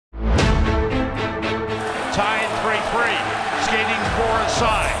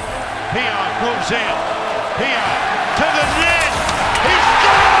side. Pionk moves in. Pionk to the net. He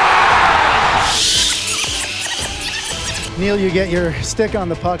scores! Neal, you get your stick on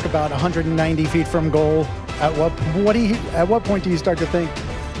the puck about 190 feet from goal. At what point do you start to think,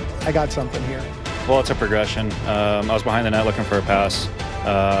 I got something here? Well, it's a progression. I was behind the net looking for a pass.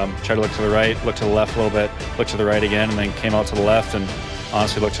 Tried to look to the right, look to the left a little bit, look to the right again, and then came out to the left and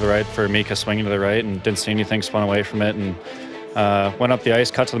honestly looked to the right for Mika swinging to the right and didn't see anything, spun away from it, and went up the ice,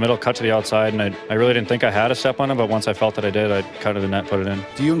 cut to the middle, cut to the outside, and I really didn't think I had a step on it, but once I felt that I did, I cut to the net, put it in.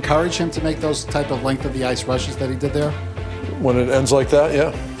 Do you encourage him to make those type of length of the ice rushes that he did there? When it ends like that,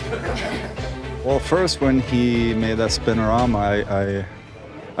 yeah. Well, first when he made that spinorama,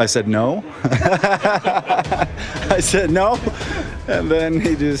 I said no. I said no, and then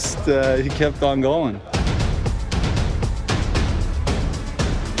he kept on going.